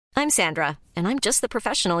I'm Sandra, and I'm just the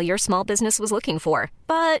professional your small business was looking for.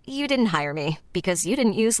 But you didn't hire me because you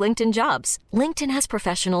didn't use LinkedIn Jobs. LinkedIn has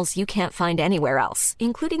professionals you can't find anywhere else,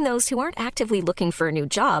 including those who aren't actively looking for a new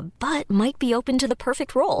job, but might be open to the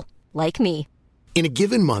perfect role, like me. In a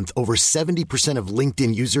given month, over 70% of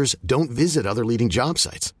LinkedIn users don't visit other leading job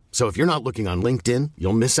sites. So if you're not looking on LinkedIn,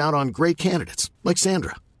 you'll miss out on great candidates like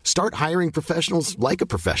Sandra. Start hiring professionals like a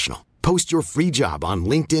professional. Post your free job on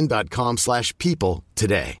linkedin.com/people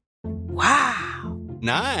today. Wow.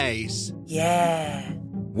 Nice. Yeah.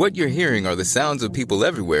 What you're hearing are the sounds of people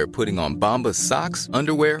everywhere putting on Bombas socks,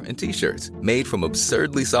 underwear, and T-shirts made from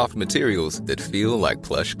absurdly soft materials that feel like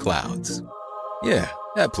plush clouds. Yeah,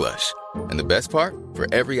 that plush. And the best part? For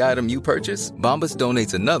every item you purchase, Bombas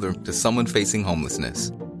donates another to someone facing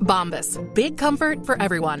homelessness. Bombas. Big comfort for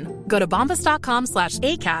everyone. Go to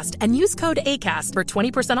bombas.com/ACAST and use code ACAST for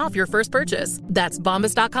 20% off your first purchase. That's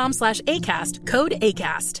bombas.com/ACAST. Code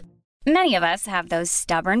ACAST. Many of us have those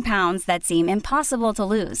stubborn pounds that seem impossible to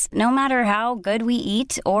lose, no matter how good we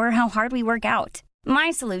eat or how hard we work out. My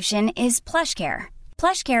solution is PlushCare.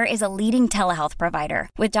 PlushCare is a leading telehealth provider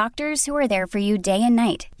with doctors who are there for you day and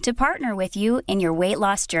night to partner with you in your weight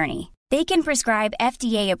loss journey. They can prescribe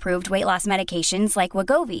FDA-approved weight loss medications like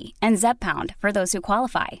Wegovy and Zepbound for those who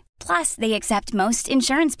qualify. Plus, they accept most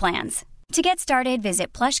insurance plans. To get started,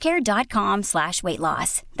 visit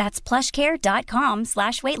plushcare.com/weightloss. That's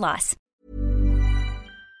plushcare.com/weightloss.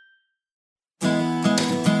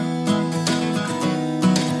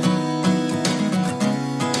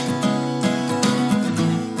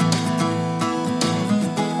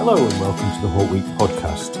 Hello and welcome to the Hort Week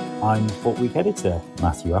podcast. I'm Hort Week editor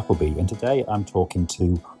Matthew Appleby, and today I'm talking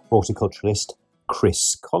to horticulturalist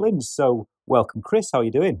Chris Collins. So welcome, Chris. How are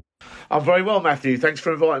you doing? I'm very well, Matthew. Thanks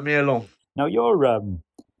for inviting me along. Now, you're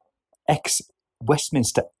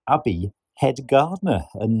ex-Westminster Abbey head gardener,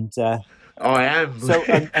 and I am. So,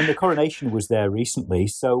 and the coronation was there recently.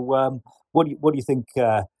 So, what do you think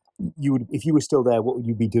you would, if you were still there? What would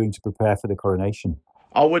you be doing to prepare for the coronation?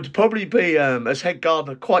 I would probably be, as head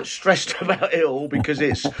gardener, quite stressed about it all because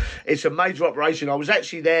it's a major operation. I was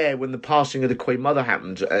actually there when the passing of the Queen Mother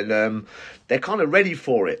happened, and they're kind of ready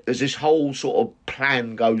for it. There's this whole sort of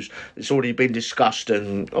plan it's already been discussed,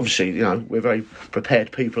 and obviously, you know, we're very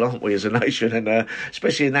prepared people, aren't we, as a nation, and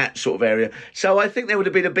especially in that sort of area. So I think there would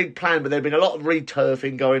have been a big plan, but there'd been a lot of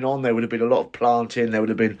returfing going on. There would have been a lot of planting. There'd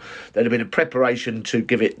have been a preparation to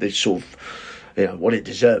give it this sort of, you know, what it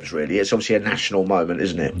deserves, really. It's obviously a national moment,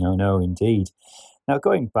 isn't it? No, indeed. Now,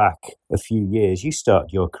 going back a few years, you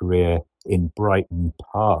started your career in Brighton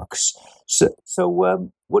Parks. So what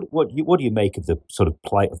do you make of the sort of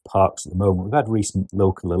plight of parks at the moment? We've had recent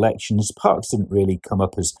local elections. Parks didn't really come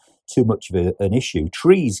up as too much of an issue.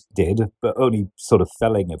 Trees did, but only sort of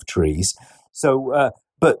felling of trees. So,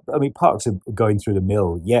 but I mean, parks are going through the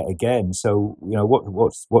mill yet again. So, you know,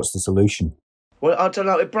 what's the solution? Well, I don't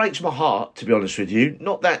know. It breaks my heart, to be honest with you.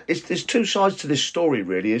 Not that there's two sides to this story,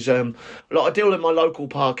 really. I deal in my local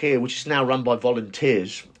park here, which is now run by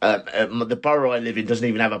volunteers. The borough I live in doesn't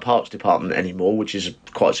even have a parks department anymore, which is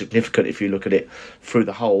quite significant if you look at it through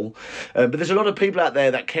the whole. But there's a lot of people out there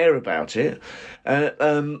that care about it.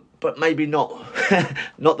 But maybe not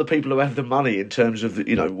not the people who have the money in terms of,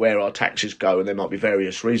 you know, where our taxes go, and there might be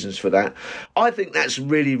various reasons for that. I think that's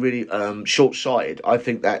really, really short-sighted. I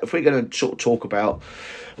think that if we're going to sort of talk about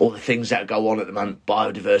all the things that go on at the moment,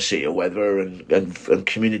 biodiversity or weather and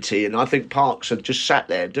community, and I think parks have just sat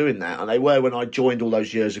there doing that, and they were when I joined all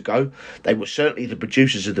those years ago. They were certainly the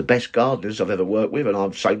producers of the best gardeners I've ever worked with, and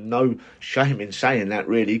I've say no shame in saying that,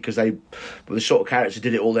 really, because they were the sort of characters who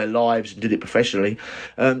did it all their lives and did it professionally.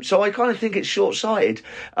 So I kind of think it's short-sighted.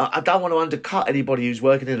 I don't want to undercut anybody who's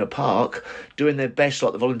working in a park, doing their best,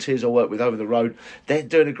 like the volunteers I work with over the road. They're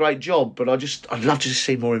doing a great job, but I'd love to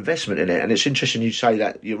see more investment in it. And it's interesting you say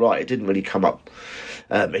that. You're right, it didn't really come up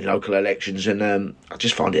in local elections, and I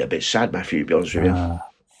just find it a bit sad, Matthew, to be honest with you.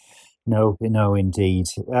 No, indeed.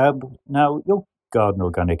 Now, you're Garden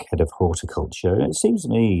Organic head of horticulture, and it seems to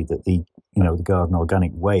me that the Garden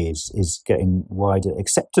Organic way is getting wider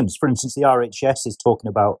acceptance. For instance, the RHS is talking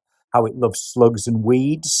about how it loves slugs and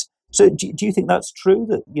weeds. So do you think that's true,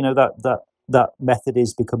 that, you know, that method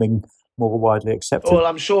is becoming more widely accepted? Well,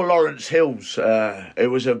 I'm sure Lawrence Hills,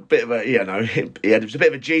 it was a bit of a, you know, it was a bit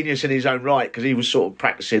of a genius in his own right, because he was sort of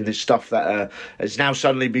practicing this stuff that has now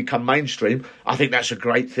suddenly become mainstream. I think that's a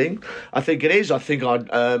great thing. I think it is. I think I'm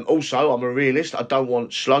a realist. I don't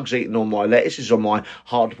want slugs eating on my lettuces, on my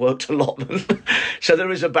hard-worked allotment. So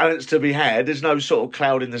there is a balance to be had. There's no sort of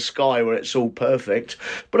cloud in the sky where it's all perfect.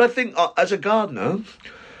 But I think as a gardener,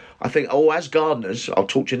 I think, as gardeners, I'll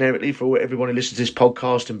talk generically for everyone who listens to this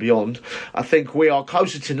podcast and beyond, I think we are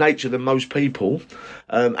closer to nature than most people,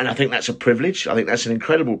 and I think that's a privilege. I think that's an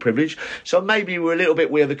incredible privilege. So maybe we're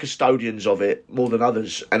the custodians of it more than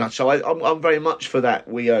others, and so I'm very much for that.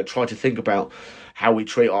 We try to think about how we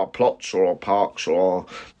treat our plots or our parks or our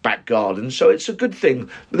back gardens. So it's a good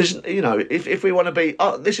thing. Listen, if we want to be...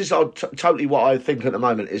 this is totally what I think at the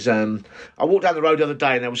moment is... I walked down the road the other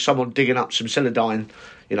day and there was someone digging up some celandine,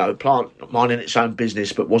 plant minding its own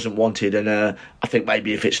business but wasn't wanted. And I think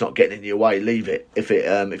maybe if it's not getting in your way, leave it. If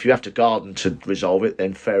you have to garden to resolve it,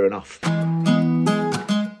 then fair enough. No,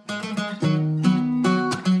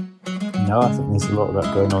 I think there's a lot of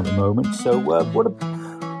that going on at the moment. So what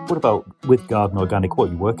about with Garden Organic? What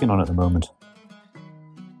are you working on at the moment?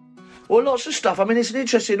 Well, lots of stuff. I mean, it's an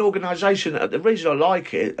interesting organisation. The reason I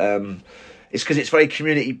like it is because it's very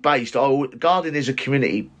community-based. Gardening is a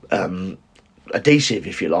community adhesive,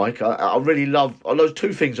 if you like. I really love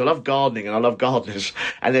two things. I love gardening and I love gardeners,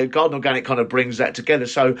 and then Garden Organic kind of brings that together.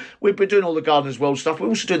 So we've been doing all the Gardeners World stuff. We're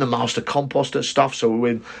also doing the Master Composter stuff. So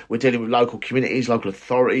we're dealing with local communities, local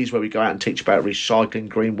authorities, where we go out and teach about recycling,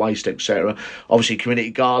 green waste, etc. Obviously,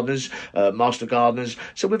 community gardeners, master gardeners.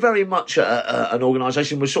 So we're very much an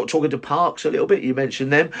organisation. We're sort of talking to parks a little bit. You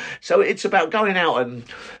mentioned them. So it's about going out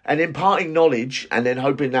and imparting knowledge, and then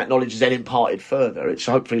hoping that knowledge is then imparted further. It's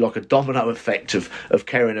hopefully like a domino effect of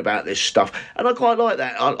caring about this stuff, and I quite like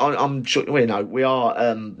that. I'm sure we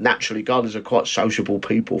are naturally, gardeners are quite sociable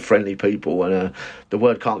people, friendly people, and the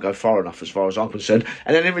word can't go far enough as far as I'm concerned.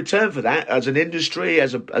 And then in return for that, as an industry,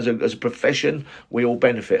 as a profession, we all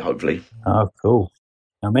benefit, hopefully. Oh, cool.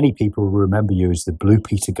 Now, many people will remember you as the Blue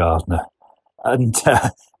Peter gardener, and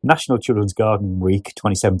National Children's Garden Week,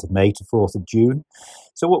 27th of May to 4th of June.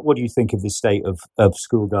 So what do you think of the state of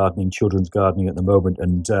school gardening, children's gardening at the moment?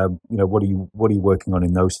 And, what are you working on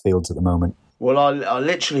in those fields at the moment? Well, I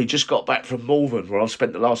literally just got back from Malvern, where I've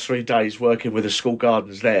spent the last 3 days working with the school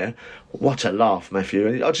gardens there. What a laugh,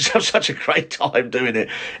 Matthew. I just have such a great time doing it.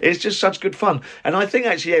 It's just such good fun. And I think,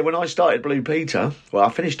 actually, when I started Blue Peter, I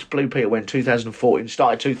finished Blue Peter when 2014,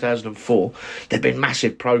 started 2004, there'd been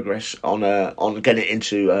massive progress on getting it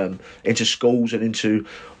into schools and into...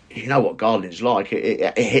 You know what gardening's like.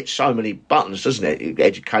 It hits so many buttons, doesn't it?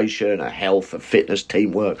 Education, health, fitness,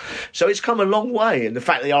 teamwork. So it's come a long way. And the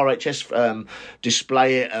fact the RHS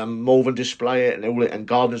display it, Malvern display it, and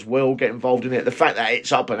gardeners will get involved in it. The fact that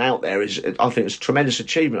it's up and out there is, I think, it's a tremendous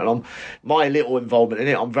achievement. And my little involvement in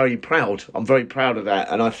it, I'm very proud. I'm very proud of that.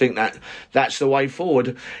 And I think that's the way forward.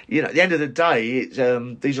 At the end of the day,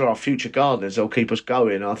 these are our future gardeners. They'll keep us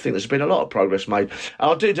going. I think there's been a lot of progress made.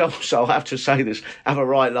 And I did also, I have to say this, have a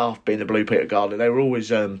right laugh being a Blue Peter gardener. They were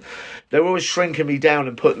always shrinking me down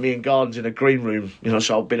and putting me in gardens in a green room.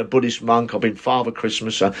 So I've been a Buddhist monk. I've been Father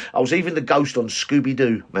Christmas. I was even the ghost on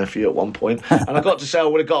Scooby-Doo, Matthew, at one point. And I got to say I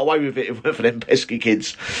would have got away with it if it weren't for them pesky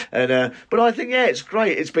kids. And but I think it's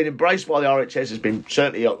great. It's been embraced by the RHS. It's been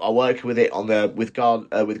certainly I work with it with Garden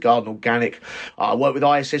Organic. I work with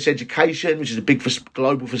ISS Education, which is a big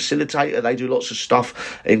global facilitator. They do lots of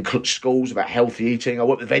stuff in schools about healthy eating. I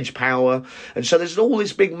work with Veg Power, and so there's all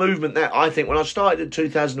this big movement that I think when I started in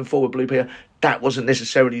 2004 with Blue Peter, that wasn't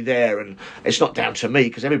necessarily there, and it's not down to me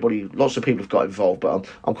because lots of people have got involved, but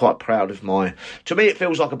I'm quite proud of to me it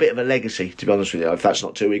feels like a bit of a legacy, to be honest with you, if that's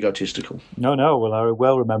not too egotistical. No, well, I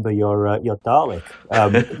well remember your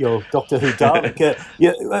Dalek, your Doctor Who Dalek.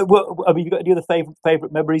 You got any other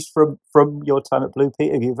favourite memories from your time at Blue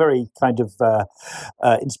Peter? You're very kind of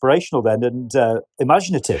inspirational then, and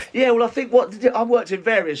imaginative. Yeah, well, I think I worked in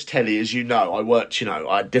various telly, as you know.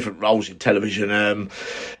 I had different roles in television,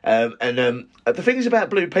 the thing is about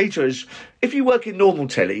Blue Peter is, if you work in normal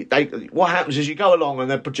telly, what happens is you go along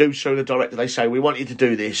and the producer and the director, they say, we want you to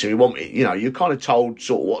do this, and we want, you're kind of told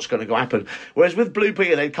sort of what's going to happen. Whereas with Blue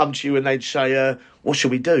Peter, they'd come to you and they'd say, what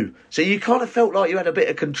should we do? So you kind of felt like you had a bit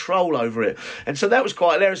of control over it. And so that was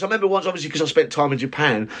quite hilarious. I remember once, obviously, because I spent time in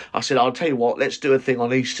Japan, I said, I'll tell you what, let's do a thing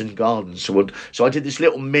on Eastern Gardens. So I did this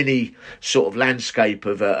little mini sort of landscape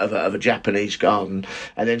of a Japanese garden.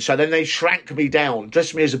 And then they shrank me down,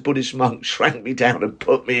 dressed me as a Buddhist monk, shrank me down and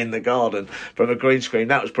put me in the garden from a green screen.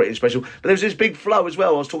 That was pretty special. But there was this big flow as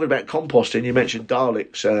well. I was talking about composting. You mentioned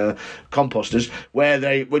Daleks, composters, where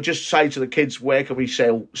they would just say to the kids, where can we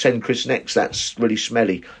send Chris next? That's really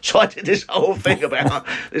smelly. So I did this whole thing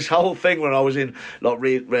when I was in like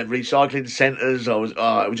recycling centres.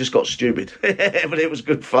 It just got stupid, but it was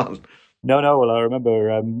good fun. No. Well, I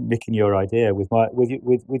remember nicking your idea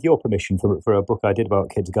with your permission for a book I did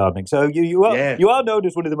about kids gardening. So you are known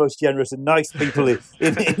as one of the most generous and nice people in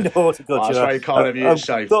horticulture. Oh, that's very kind of you to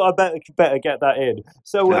say. Thought I better get that in.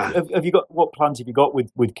 So have you got what plans have you got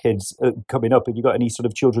with kids coming up? Have you got any sort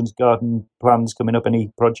of children's garden plans coming up?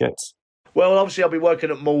 Any projects? Well, obviously, I'll be working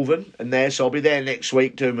at Malvern and there, so I'll be there next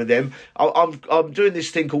week doing with them. I'm doing this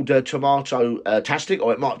thing called Tomato Tastic,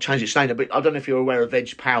 or it might change its name, but I don't know if you're aware of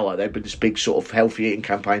Veg Power. They've been this big sort of healthy eating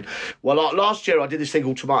campaign. Well, last year I did this thing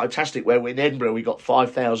called Tomato Tastic, where in Edinburgh we got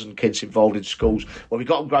 5,000 kids involved in schools, where we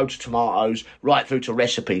got them grow to tomatoes right through to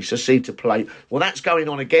recipes, so seed to plate. Well, that's going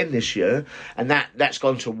on again this year, and that's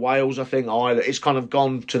gone to Wales, I think, Ireland. It's kind of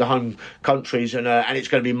gone to the home countries, and it's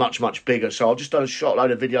going to be much, much bigger. So I've just done a shot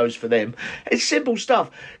load of videos for them. It's simple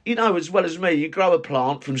stuff. You know as well as me, you grow a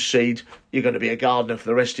plant from seed, you're going to be a gardener for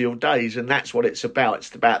the rest of your days, and that's what it's about.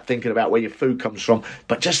 It's about thinking about where your food comes from,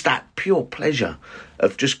 but just that pure pleasure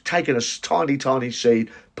of just taking a tiny, tiny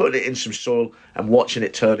seed, putting it in some soil and watching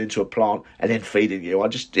it turn into a plant and then feeding you.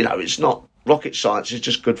 It's not rocket science, it's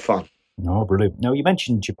just good fun. Oh, brilliant. Now, you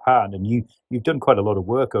mentioned Japan, and you've done quite a lot of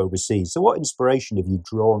work overseas. So what inspiration have you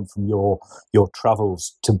drawn from your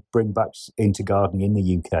travels to bring back into gardening in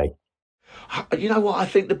the UK? You know what? I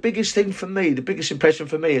think the biggest impression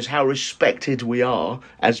for me is how respected we are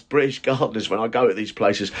as British gardeners when I go to these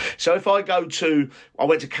places. So if I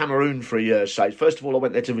went to Cameroon for a year, say, first of all, I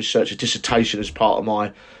went there to research a dissertation as part of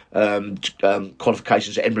my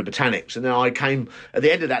qualifications at Edinburgh Botanics, and then I came at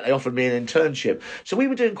the end of that. They offered me an internship, so we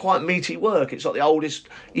were doing quite meaty work. It's like the oldest.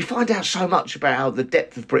 You find out so much about how the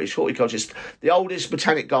depth of British horticulture. It's the oldest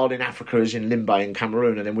botanic garden in Africa is in Limbe in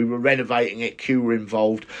Cameroon, and then we were renovating it. Kew were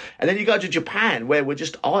involved, and then you go to Japan where we're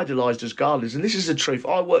just idolised as gardeners. And this is the truth.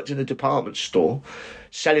 I worked in a department store,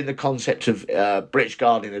 selling the concept of British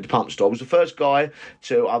gardening in a department store. I was the first guy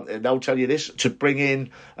to, they'll tell you this, to bring in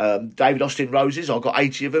David Austin roses. I got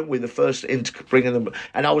 80 of them. We were the first into bringing them.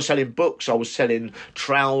 And I was selling books. I was selling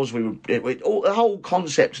trowels. The whole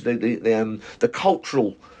concept, the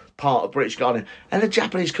cultural part of British gardening. And the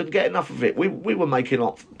Japanese couldn't get enough of it. We were making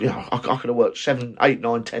up, I could have worked 7, 8,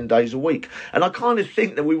 9, 10 days a week. And I kind of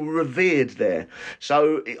think that we were revered there.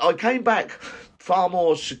 So I came back far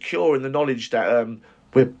more secure in the knowledge that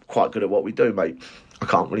we're quite good at what we do, mate. I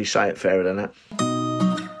can't really say it fairer than that.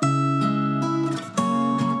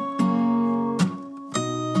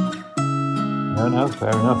 No, fair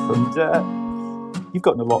enough. And you've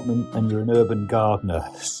got an allotment and you're an urban gardener.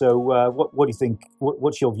 So what do you think,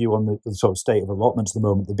 what's your view on the sort of state of allotments at the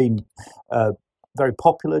moment? They've been very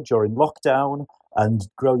popular during lockdown, and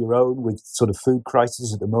grow your own with sort of food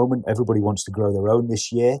crisis at the moment. Everybody wants to grow their own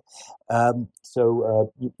this year.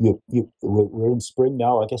 So we're in spring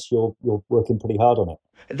now. I guess you're working pretty hard on it.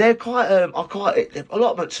 They're quite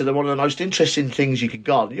allotments are one of the most interesting things you can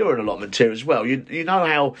garden. You're an allotmenteer as well. You know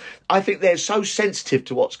how I think they're so sensitive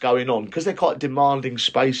to what's going on because they're quite demanding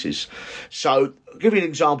spaces. So I'll give you an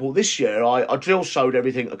example. This year I drill sowed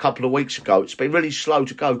everything a couple of weeks ago. It's been really slow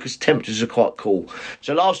to go because temperatures are quite cool.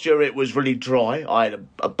 So last year it was really dry. I had an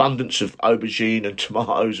abundance of aubergine and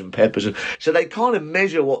tomatoes and peppers. So they kind of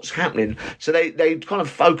measure what's happening. So they kind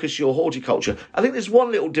of focus your horticulture. I think there's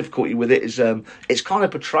one little difficulty with it is it's kind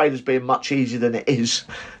of portrayed as being much easier than it is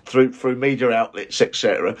through media outlets,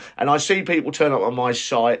 etc. And I see people turn up on my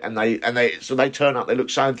site and they turn up, they look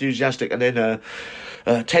so enthusiastic, and then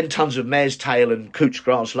 10 tons of mare's tail and couch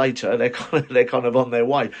grass later, they're kind of on their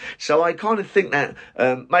way. So I kind of think that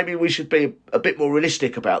maybe we should be a bit more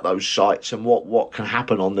realistic about those sites and what can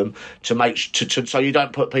happen on them so you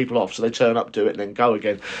don't put people off, so they turn up, do it, and then go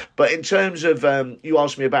again. But in terms of you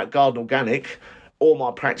asked me about Garden Organic, all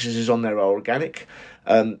my practices on there are organic.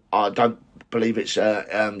 I don't believe it's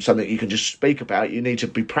something you can just speak about. You need to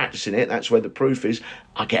be practicing it. That's where the proof is.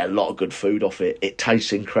 I get a lot of good food off it. It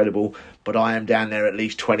tastes incredible, but I am down there at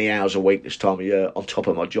least 20 hours a week this time of year on top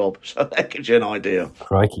of my job. So that gives you an idea.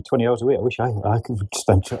 Crikey, 20 hours a week. I wish I could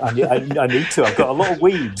spend. I need to. I've got a lot of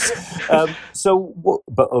weeds. But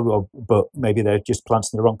maybe they're just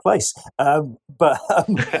plants in the wrong place.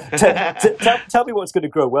 Tell me what's going to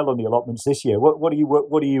grow well on the allotments this year. What are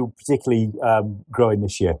you particularly growing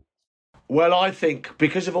this year? Well, I think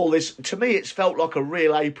because of all this, to me, it's felt like a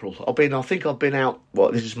real April. I think I've been out.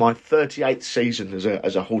 This is my 38th season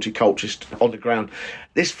as a horticulturist on the ground.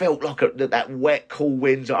 This felt like that wet, cool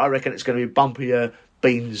winds. I reckon it's going to be bumpier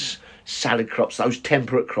beans, salad crops, those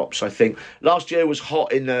temperate crops. I think last year was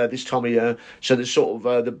hot in this time of year, so the sort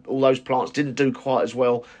of all those plants didn't do quite as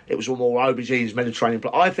well. It was all more aubergines, Mediterranean.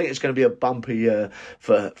 But I think it's going to be a bumpy year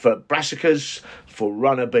for brassicas, for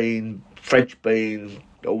runner bean, French bean,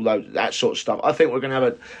 all that sort of stuff. I think we're going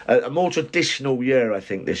to have a more traditional year, I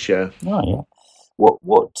think, this year. Oh, yeah.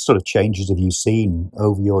 What sort of changes have you seen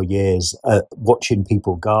over your years watching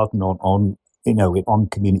people garden on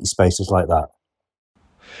community spaces like that?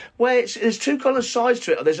 Well, there's two kind of sides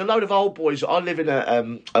to it. There's a load of old boys. I live in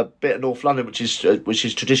a bit of North London, which is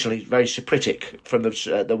traditionally very Cypriot from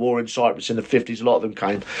the war in Cyprus in the 50s. A lot of them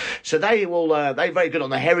came, so they're very good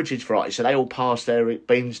on the heritage variety. So they all pass their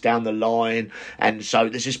beans down the line, and so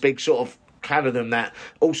there's this big sort of clan of them that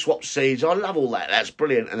all swap seeds. I love all that. That's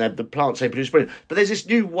brilliant, and the plants they produce brilliant. But there's this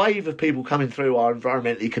new wave of people coming through who are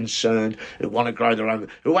environmentally concerned, who want to grow their own,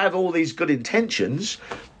 who have all these good intentions,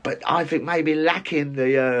 but I think maybe lacking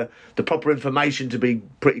the proper information to be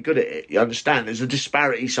pretty good at it. You understand? There's a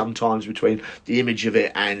disparity sometimes between the image of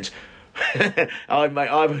it and I'm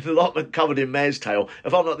an allotment covered in mare's tail.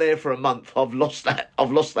 If I'm not there for a month, I've lost that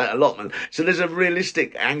allotment. So there's a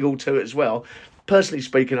realistic angle to it as well. Personally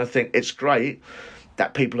speaking, I think it's great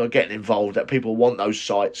that people are getting involved, that people want those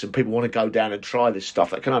sites and people want to go down and try this stuff.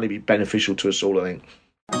 That can only be beneficial to us all, I think.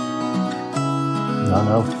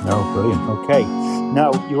 No, brilliant. Okay,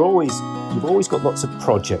 now you've always got lots of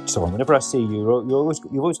projects on. Whenever I see you,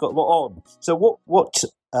 you've always got a lot on. So what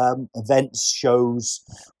events, shows,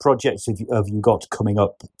 projects have you got coming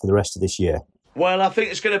up for the rest of this year? Well, I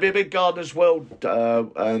think it's going to be a big Gardeners World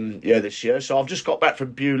this year. So I've just got back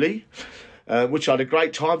from Bewley, which I had a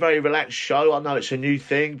great time, very relaxed show. I know it's a new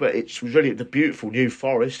thing, but it's really the beautiful New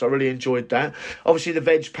Forest. I really enjoyed that. Obviously, the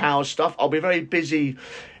Veg Power stuff. I'll be very busy.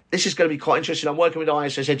 This is going to be quite interesting. I'm working with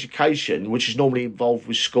ISS Education, which is normally involved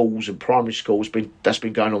with schools and primary schools. That's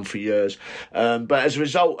been going on for years. But as a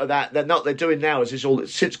result of that, they're doing now is all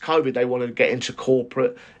since COVID, they want to get into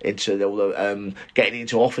corporate, into all the getting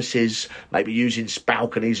into offices, maybe using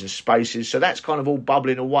balconies and spaces. So that's kind of all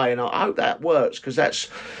bubbling away, and I hope that works because that's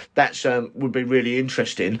would be really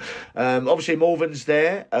interesting. Obviously, Morven's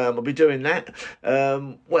there. I'll be doing that.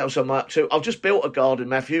 What else am I up to? I've just built a garden,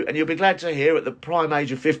 Matthew, and you'll be glad to hear at the prime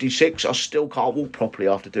age of 56, I still can't walk properly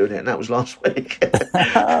after doing it, and that was last week.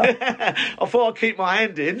 I thought I'd keep my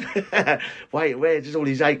hand in. Wait, where does all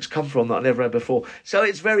these aches come from that I never had before? So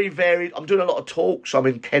it's very varied. I'm doing a lot of talks. I'm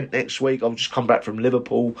in Kent next week. I've just come back from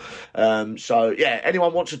Liverpool. So, yeah,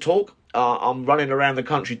 anyone wants to talk? I'm running around the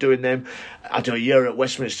country doing them. I do a year at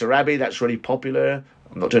Westminster Abbey. That's really popular.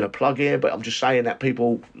 I'm not doing a plug here, but I'm just saying that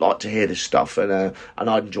people like to hear this stuff, and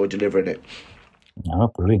I enjoy delivering it.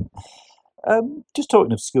 Oh, brilliant. Just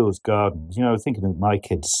talking of schools, gardens, thinking of my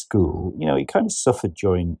kids' school, it kind of suffered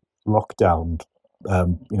during lockdown.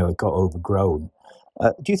 It got overgrown.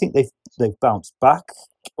 Do you think they've bounced back,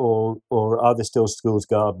 or are there still schools'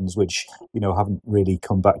 gardens which haven't really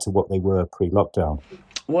come back to what they were pre-lockdown?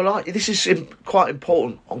 Well, this is quite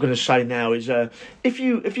important. I'm going to say now is if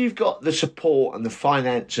you've got the support and the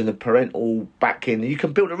finance and the parental backing, you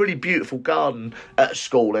can build a really beautiful garden at a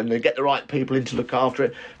school and get the right people in to look after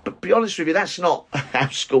it. But be honest with you, that's not how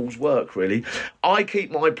schools work, really. I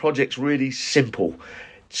keep my projects really simple.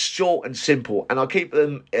 Short and simple, and I keep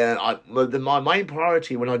them. My main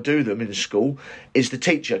priority when I do them in school is the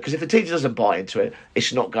teacher, because if the teacher doesn't buy into it,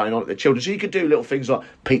 it's not going on at the children. So you could do little things like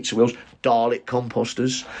pizza wheels, Dalek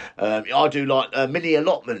composters. I do like mini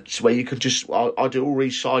allotments where you could just. I do all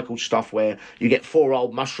recycled stuff where you get 4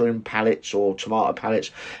 old mushroom pallets or tomato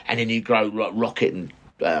pallets, and then you grow rocket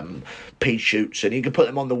and pea shoots, and you can put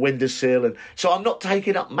them on the windowsill. And so I'm not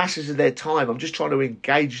taking up masses of their time. I'm just trying to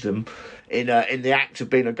engage them in the act of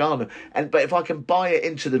being a gardener. But if I can buy it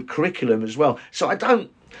into the curriculum as well, so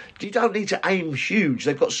you don't need to aim huge.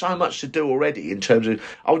 They've got so much to do already in terms of.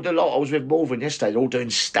 I was with Morven yesterday. They're all doing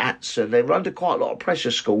stats, and they're under quite a lot of pressure,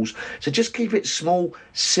 schools. So just keep it small,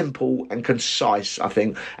 simple, and concise, I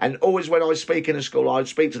think. And always when I speak in a school, I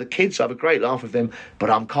speak to the kids. I have a great laugh with them, but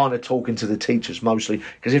I'm kind of talking to the teachers mostly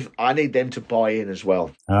because if I need them to buy in as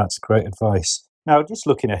well. That's great advice. Now, just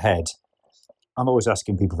looking ahead, I'm always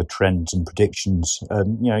asking people for trends and predictions.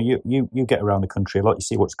 You get around the country a lot. You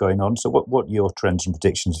see what's going on. So, what are your trends and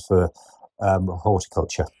predictions for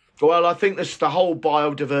horticulture? Well, I think the whole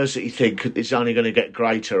biodiversity thing is only going to get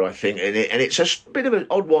greater, I think, and it's a bit of an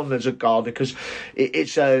odd one as a gardener because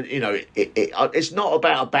it's not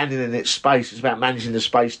about abandoning its space; it's about managing the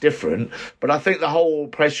space different. But I think the whole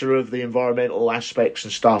pressure of the environmental aspects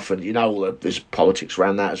and stuff, and there's politics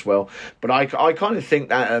around that as well. But I kind of think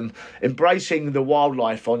that embracing the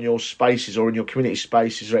wildlife on your spaces or in your community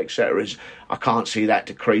spaces, etc., I can't see that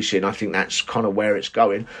decreasing. I think that's kind of where it's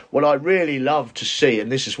going. What I really love to see,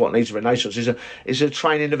 and this is what needs a renaissance, is a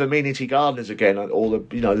training of amenity gardeners again. All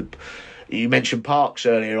the, you mentioned parks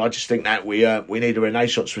earlier. I just think that we need a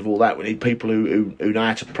renaissance with all that. We need people who know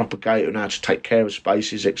how to propagate, who know how to take care of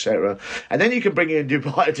spaces, etc. And then you can bring in new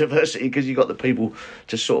biodiversity because you've got the people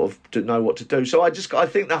to sort of to know what to do. So I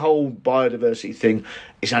think the whole biodiversity thing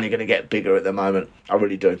is only going to get bigger at the moment. I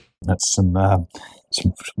really do. That's some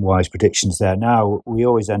wise predictions there. Now, we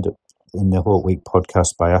always end up in the Hawk Week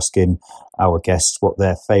podcast by asking our guests what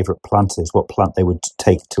their favourite plant is, what plant they would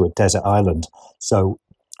take to a desert island. So,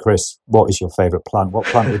 Chris, what is your favourite plant? What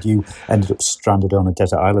plant would you end up stranded on a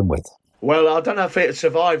desert island with? Well, I don't know if it'd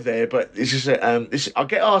survive there, but this is I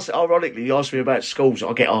get asked. Ironically, you asked me about schools.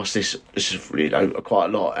 I get asked this is quite a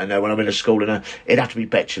lot. And when I'm in a school, it'd have to be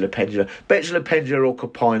Betula pendula or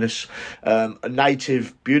Copinus,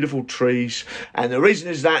 native, beautiful trees. And the reason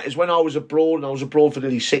is when I was abroad, and I was abroad for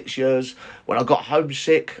nearly 6 years. When I got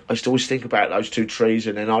homesick, I used to always think about those two trees,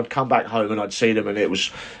 and then I'd come back home and I'd see them, and I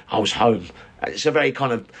was home. It's a very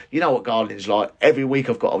kind of, you know what gardening's like. Every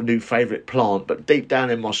week I've got a new favourite plant, but deep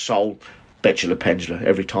down in my soul, Betula pendula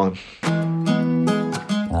every time.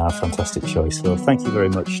 Fantastic choice. Well, thank you very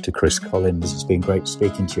much to Chris Collins. It's been great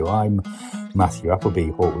speaking to you. I'm Matthew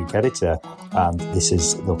Appleby, Hawk Week editor, and this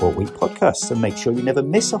is the Hawk Week podcast. And make sure you never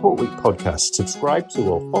miss a Hawk Week podcast. Subscribe to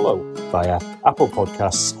or follow via Apple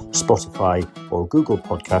Podcasts, Spotify, or Google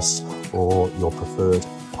Podcasts, or your preferred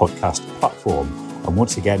podcast platform. And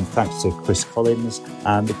once again, thanks to Chris Collins,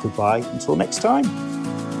 and goodbye until next time.